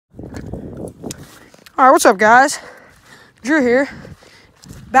All right, what's up, guys? Drew here,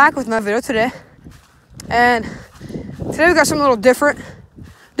 back with my video today. And today we got something a little different.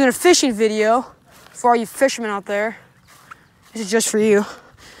 Doing a fishing video for all you fishermen out there. This is just for you.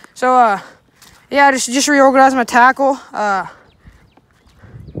 So, yeah, I just reorganized my tackle.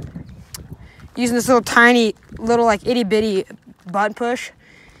 Using this little tiny, like itty bitty button push.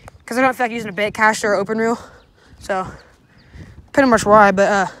 Because I don't feel like using a bait caster or open reel. So, pretty much why,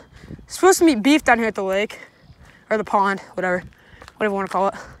 but, supposed to meet beef down here at the lake, or the pond, whatever you want to call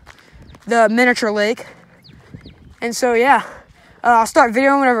it, the miniature lake. And so yeah, I'll start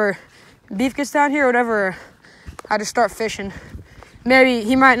videoing whenever beef gets down here, or whatever. I just start fishing. Maybe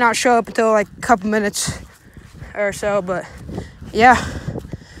he might not show up until like a couple minutes or so, but yeah,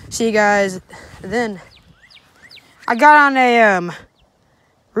 see you guys then. I got on a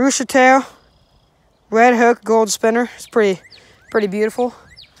rooster tail red hook gold spinner. It's pretty beautiful.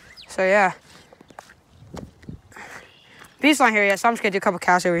 So yeah, beef's not here yet, so I'm just gonna do a couple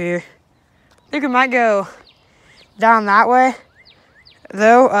casts over here. I think we might go down that way,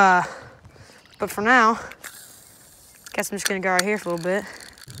 though. But for now, guess I'm just gonna go right here for a little bit.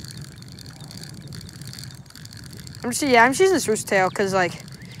 I'm just using this rooster tail because like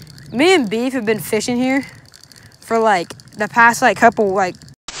me and beef have been fishing here for like the past couple. All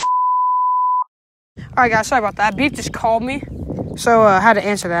right, guys, sorry about that. Beef just called me. So I had to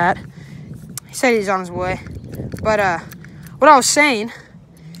answer that. He said he's on his way. But what I was saying,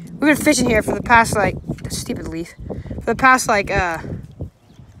 we've been fishing here for the past stupid leaf. For the past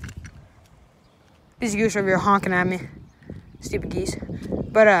these geese over here honking at me. Stupid geese.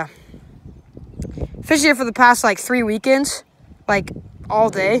 But fishing here for the past 3 weekends, all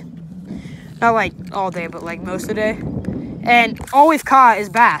day. Not all day, but most of the day. And all we've caught is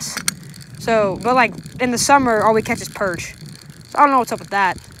bass. So, but in the summer, all we catch is perch. So I don't know what's up with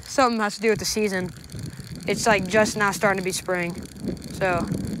that. Something has to do with the season. It's just now starting to be spring. So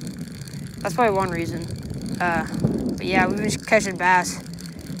that's probably one reason. But yeah, we've been catching bass.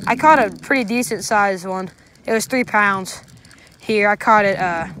 I caught a pretty decent sized one. It was 3 pounds here. I caught it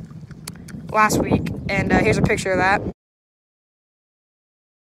last week, and here's a picture of that.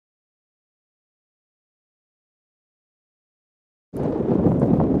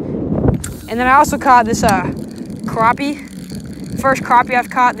 And then I also caught this crappie. First crappie I've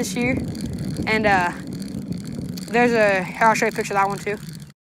caught this year. And I'll show you a picture of that one too.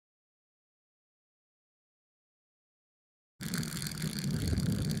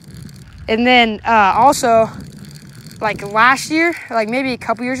 And then also, last year, maybe a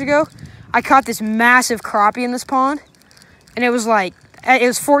couple years ago, I caught this massive crappie in this pond. And it was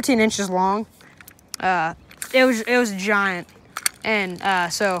 14 inches long. It was giant.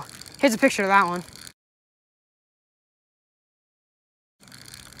 And so here's a picture of that one.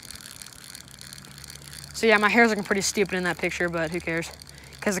 So yeah, my hair's looking pretty stupid in that picture, but who cares?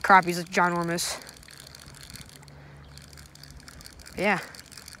 Because the crappie's ginormous. But yeah,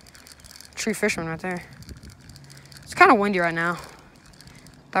 true fisherman right there. It's kind of windy right now.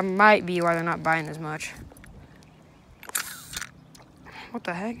 That might be why they're not biting as much. What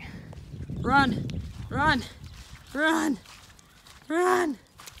the heck? Run, run, run, run.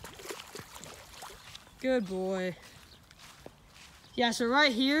 Good boy. Yeah, so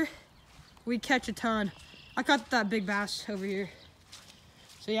right here, we catch a ton. I caught that big bass over here.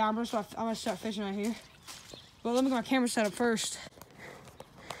 So yeah, I'm gonna start fishing right here. But let me get my camera set up first.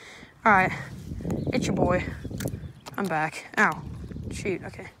 All right, it's your boy. I'm back. Ow, shoot,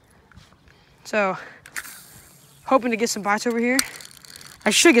 okay. So, hoping to get some bites over here. I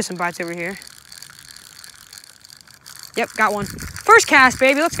should get some bites over here. Yep, got one. First cast,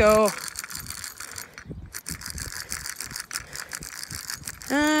 baby, let's go.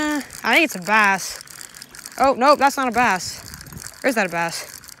 I think it's a bass. Oh, nope, that's not a bass. Or is that a bass?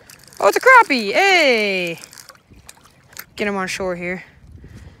 Oh, it's a crappie. Hey! Get him on shore here.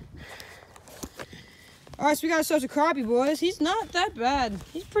 All right, so we got ourselves a crappie, boys. He's not that bad.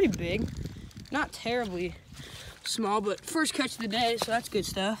 He's pretty big. Not terribly small, but first catch of the day, so that's good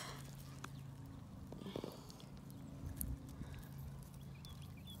stuff.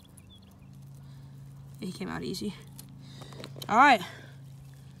 He came out easy. All right.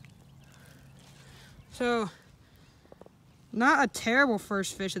 So, not a terrible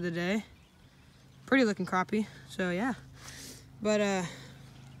first fish of the day. Pretty looking crappie, so yeah. But,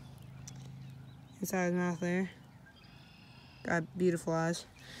 inside his mouth there. Got beautiful eyes.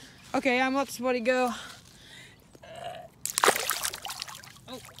 Okay, I'm gonna let this buddy go.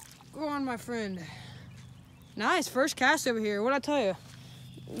 Oh, go on, my friend. Nice, first cast over here. What'd I tell you?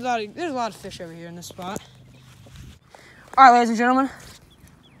 There's a lot of fish over here in this spot. All right, ladies and gentlemen.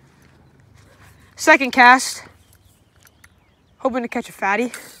 Second cast. Hoping to catch a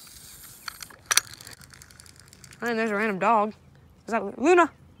fatty. And there's a random dog. Is that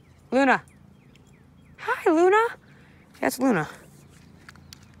Luna? Luna. Hi, Luna. That's Luna.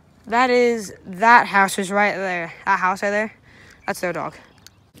 That house is right there. That house right there. That's their dog.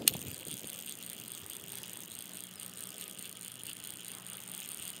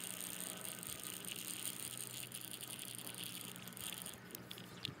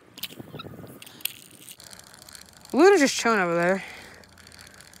 Luna's just chilling over there.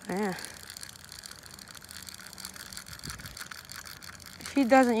 Yeah. She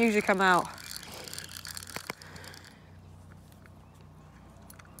doesn't usually come out.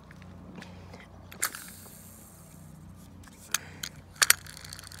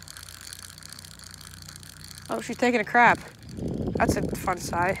 Oh, she's taking a crap. That's a fun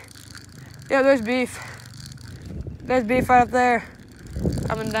sight. Yeah, there's Beef. There's Beef right up there.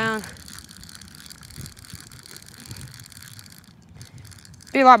 Coming down.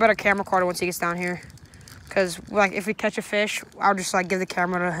 Be a lot better camera quality once he gets down here. Because, like, if we catch a fish, I'll just, like, give the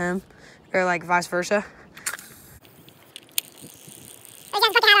camera to him. Or, like, vice versa. Hey, guys,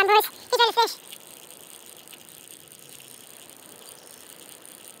 put the hat on, boys. He's ready to fish.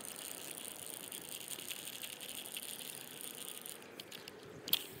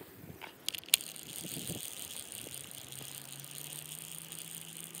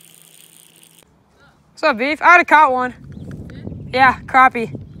 What's up, Beef? I already caught one. Yeah,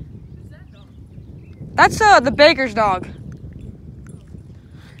 crappie. That's the baker's dog.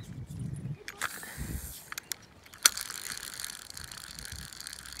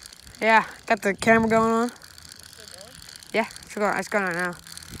 Yeah, got the camera going on. Yeah, it's going on now.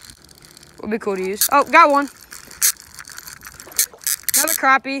 Would be cool to use. Oh, got one. Another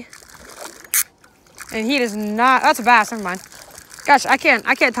crappie. And he does not. That's a bass. Never mind. Gosh, I can't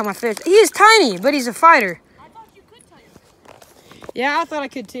tell my fish. He is tiny, but he's a fighter. I thought you could tell your. Yeah, I thought I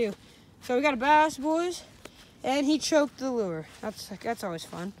could too. So we got a bass, boys, and he choked the lure. That's always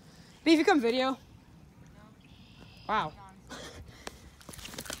fun. Beef, you come video? Wow.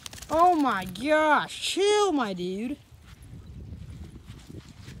 Oh my gosh, chill, my dude.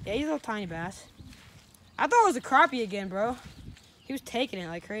 Yeah, he's a little tiny bass. I thought it was a crappie again, bro. He was taking it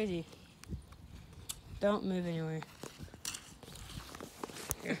like crazy. Don't move anywhere.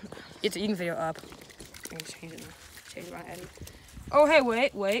 Here. You can video up. I can change it now. Change it by Eddie. Oh, hey,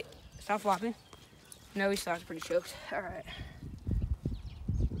 wait. Stop flopping. No, he starts pretty choked. All right.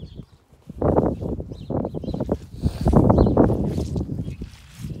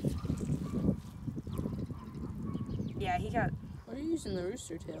 Yeah, he got. Why are you using the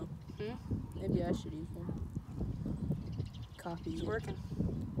rooster tail? Maybe I should use one. Copy. It's working.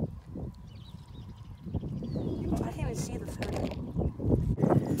 Oh, I can't even see the photo.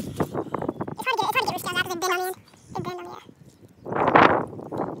 It's hard to get rooster on that because they bend on the end. They bend on the air.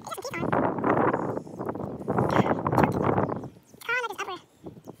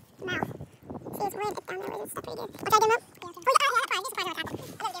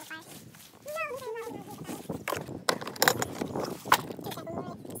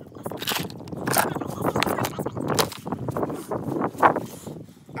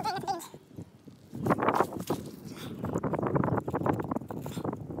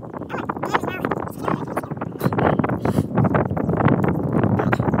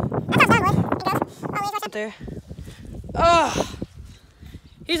 There. Oh,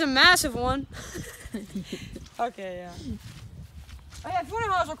 he's a massive one. Okay, yeah. Oh, yeah, if you wonder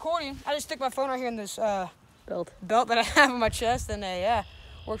how I was recording, I just stick my phone right here in this belt that I have on my chest, and yeah,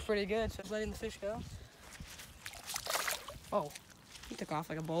 works pretty good. So just letting the fish go. Oh, he took off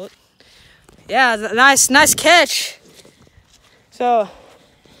like a bullet. Yeah, nice catch. So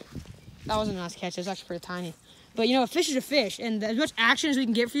that wasn't a nice catch. It was actually pretty tiny. But you know, a fish is a fish, and as much action as we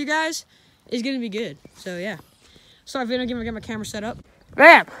can get for you guys is gonna be good. So yeah. Sorry, Vino, get my camera set up.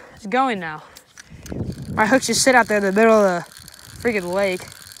 Bam! It's going now. My hooks just sit out there in the middle of the freaking lake.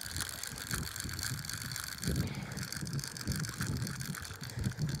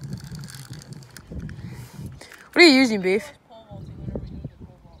 What are you using, Beef?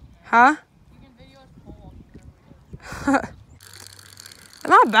 Huh?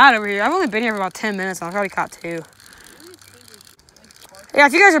 Not bad over here. I've only been here for about 10 minutes and I've already caught 2. Yeah,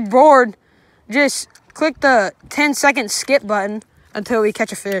 if you guys are bored, just click the 10-second skip button until we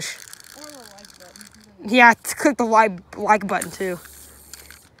catch a fish. Or the like button. Yeah, click the like button too.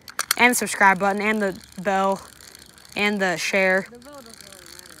 And the subscribe button and the bell and the share. The bell doesn't really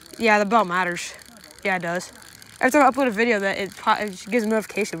matter. Yeah, the bell matters. Yeah, it does. Every time I upload a video, that it gives a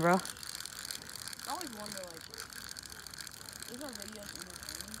notification, bro. I always wonder, like, is our videos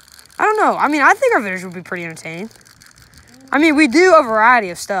entertaining? I don't know. I mean, I think our videos would be pretty entertaining. I mean, we do a variety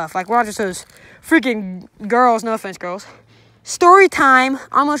of stuff. Like, we're not just those freaking girls. No offense, girls. Story time.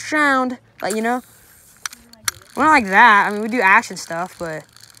 Almost drowned. Like, you know. We're not like that. I mean, we do action stuff, but...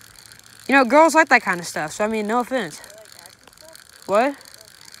 You know, girls like that kind of stuff. So, I mean, no offense. What?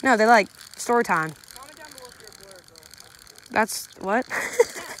 No, they like story time. That's... What?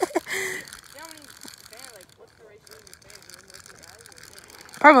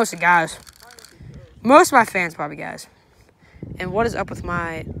 Probably mostly guys. Most of my fans probably guys. And what is up with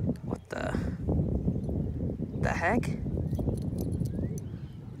my... What the heck?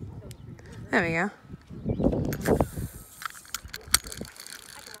 There we go.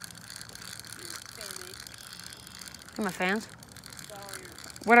 My fans?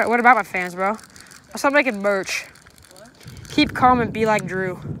 What about my fans, bro? I started making merch. Keep calm and be like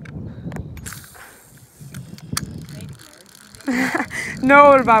Drew. No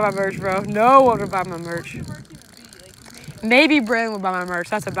one would buy my merch, bro. No one would buy my merch. Maybe Brandon would buy my merch.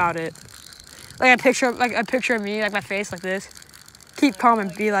 That's about it. Like a picture of me, like my face, like this. Keep calm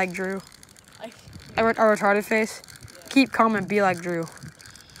and be like Drew. A retarded face. Keep calm and be like Drew.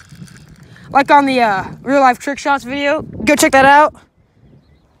 Like on the real life trick shots video. Go check that out.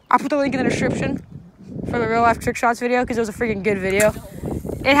 I'll put the link in the description for the real life trick shots video because it was a freaking good video.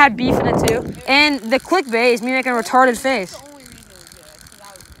 It had beef in it too. And the clickbait is me making a retarded face.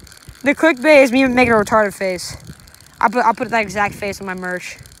 The clickbait is me making a retarded face. I'll put that exact face on my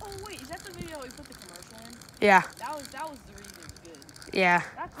merch. Oh wait, is that the video we put the commercial in? Yeah. That was the reason good. Yeah.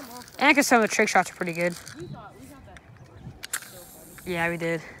 That commercial. And because some of the trick shots are pretty good. We thought that so funny. Yeah, we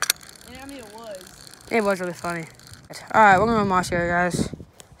did. And I mean it was. It was really funny. Alright, we're going to moss area, guys.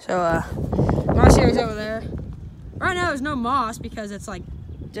 So, moss area's over there. Right now, there's no moss because it's like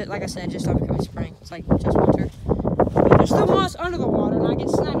I said, just started becoming spring. It's like just winter. But there's still moss under the water, and I get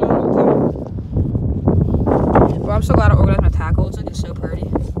snagged on all the time. But I'm so glad I organized my tackle. It's looking so pretty.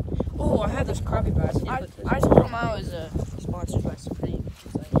 Oh, I have those crappie bats. Ice Cream Mile is sponsored by Supreme.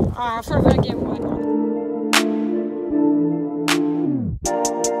 Alright, I'll start with a game one.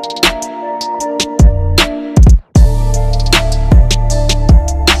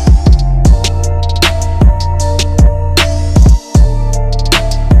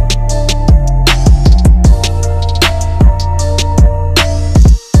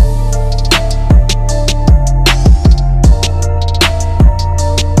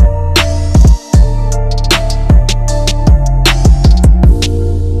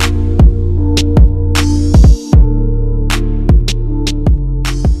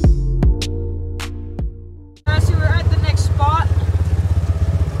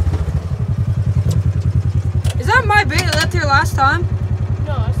 Last time?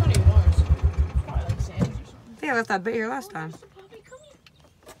 No, that's not even ours. It's probably like Sam's or something. I think I left that bit here last time.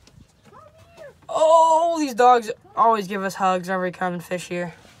 Oh, these dogs always give us hugs whenever we come and fish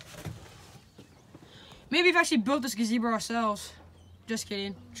here. Maybe we've actually built this gazebo ourselves. Just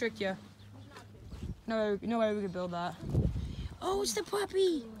kidding. Tricked you. No way we could build that. Oh, it's the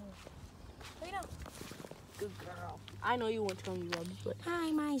puppy. Good girl. I know you want to tell me rubs, but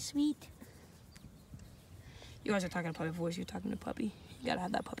Hi, my sweet. You guys are talking to puppy voice. You're talking to puppy. You gotta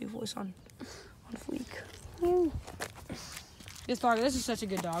have that puppy voice on fleek. This dog. This is such a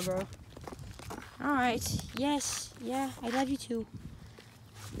good dog, bro. All right. Yes. Yeah. I love you too.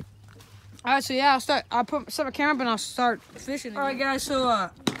 All right. So yeah, I'll set my camera up and I'll start fishing. All right, guys. So I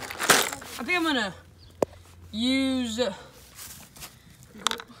think I'm gonna use. oh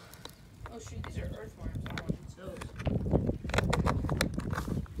shoot, these are earthworms. I want those.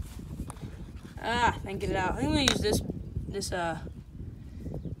 I can get it out. I think I'm gonna use this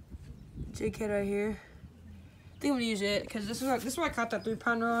jig head right here. I think I'm gonna use it because this is where I caught that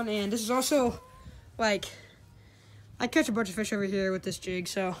 3-pounder on, and this is also like I catch a bunch of fish over here with this jig.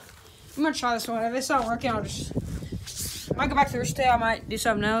 So I'm gonna try this one. If it's not working, I might go back Thursday. I might do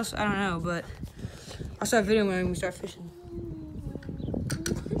something else. I don't know, but I'll start videoing when we start fishing.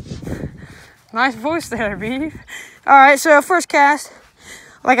 Nice voice there, Beef. All right, so first cast.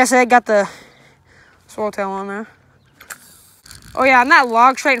 Like I said, got the swallowtail on there. Oh yeah, and that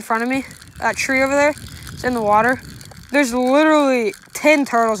log straight in front of me, that tree over there, it's in the water. There's literally 10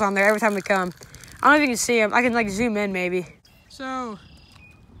 turtles on there every time we come. I don't know if you can see them. I can like zoom in maybe. So,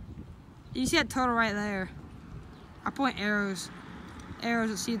 you see that turtle right there. I point arrows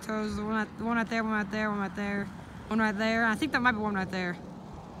that see the turtles. The one right there, one right there, one right there, one right there. I think that might be one right there.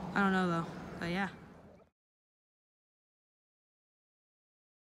 I don't know though, but yeah.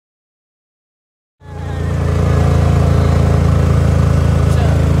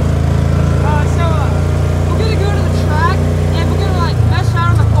 We're gonna go to the track and we're gonna like mess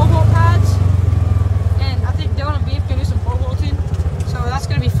around on the pole vault pad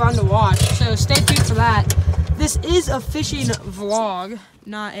a fishing vlog,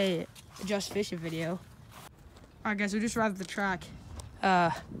 not a just fishing video. Alright guys, we just arrived at the track.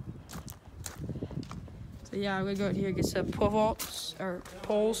 So yeah, I'm gonna go out here and get some pole vaults, or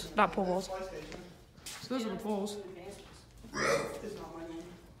poles, not pole vaults. So those are the poles.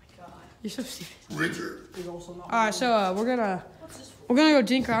 You're so stupid. Alright, so we're gonna go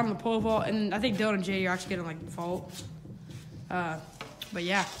dink around on the pole vault, and I think Dylan and JD are actually gonna like vault. But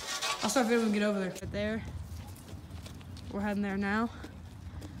yeah, I'll start video when we get over there. Right there. We're heading there now.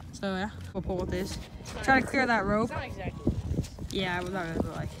 So yeah, we'll pull with this. Try to clear that rope. Not exactly. Yeah, what that would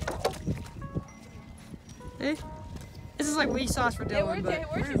look like. See? This is like weak sauce for Dylan. Hey,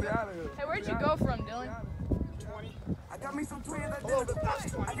 where'd you go from, Dylan?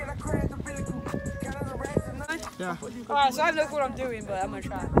 Yeah. Alright, so I have no clue what I'm doing, but I'm gonna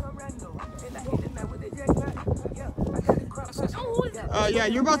try. Yeah,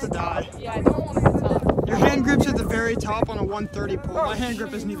 you're about to die. Yeah, I don't want to top. Your hand grip's at the very top on a 130 pole. My hand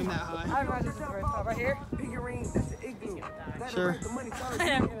grip isn't even that high. I have mine at the very top, right here. Sure. I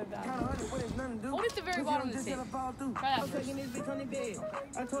am gonna die. Hold it at the very bottom of the tape. Try that first.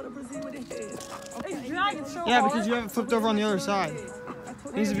 It's dragging so Yeah, hard. because you haven't flipped over on the other side.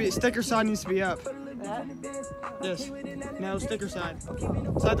 Needs to be sticker side needs to be up. That? Yes. No, sticker side.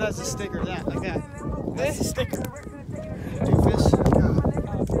 Side that's a sticker. That like that. That's a sticker. Doofus.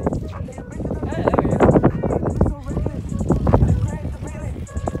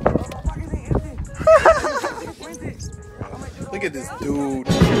 Look at this dude.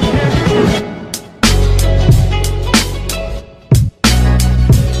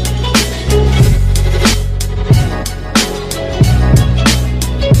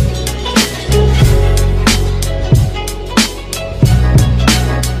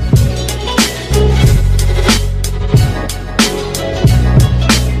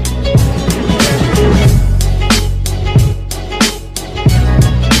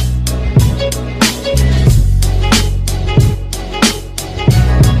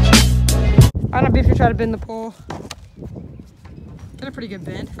 I don't know if you try to bend the pole. Get a pretty good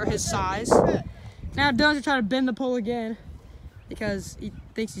bend for his size. Now Dylan's gonna try to bend the pole again because he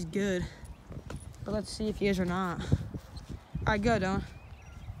thinks he's good. But let's see if he is or not. Alright, go Dylan.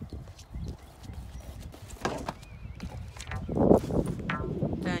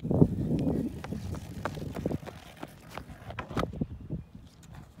 Dang.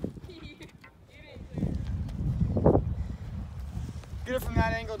 Get it from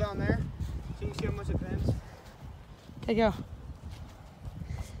that angle down there. So you can see how much it bends. Okay, go.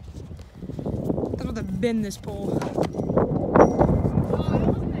 That's what to bend this pole.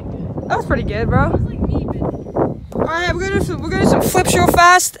 That was pretty good, bro. Alright, we're gonna do some flips real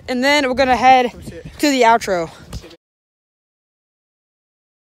fast, and then we're gonna head to the outro.